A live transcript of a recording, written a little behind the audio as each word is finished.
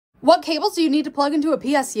What cables do you need to plug into a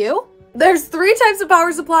PSU? There's 3 types of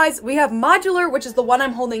power supplies. We have modular, which is the one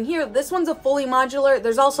I'm holding here. This one's a fully modular.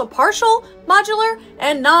 There's also partial modular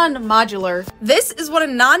and non-modular. This is what a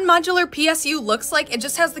non-modular PSU looks like. It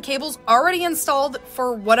just has the cables already installed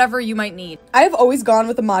for whatever you might need. I've always gone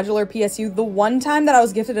with a modular PSU. The one time that I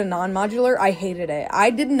was gifted a non-modular, I hated it.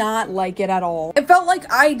 I did not like it at all. It felt like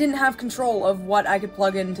I didn't have control of what I could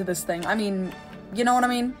plug into this thing. I mean, you know what I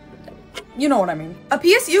mean? You know what I mean. A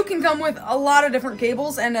PSU can come with a lot of different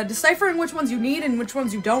cables, and deciphering which ones you need and which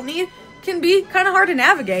ones you don't need can be kind of hard to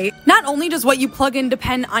navigate. Not only does what you plug in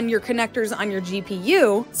depend on your connectors on your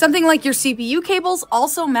GPU, something like your CPU cables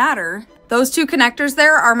also matter. Those 2 connectors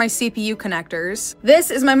there are my CPU connectors. This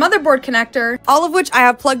is my motherboard connector, all of which I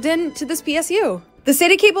have plugged in to this PSU. The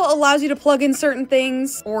SATA cable allows you to plug in certain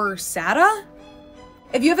things, or SATA?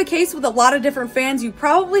 If you have a case with a lot of different fans, you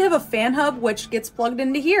probably have a fan hub which gets plugged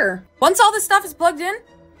into here. Once all this stuff is plugged in,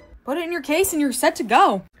 put it in your case and you're set to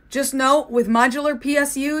go. Just note, with modular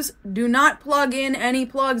PSUs, do not plug in any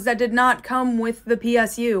plugs that did not come with the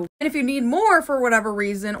PSU. And if you need more for whatever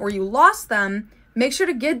reason, or you lost them, make sure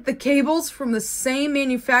to get the cables from the same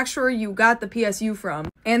manufacturer you got the PSU from.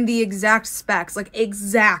 And the exact specs, like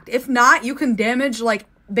exact. If not, you can damage like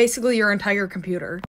basically your entire computer.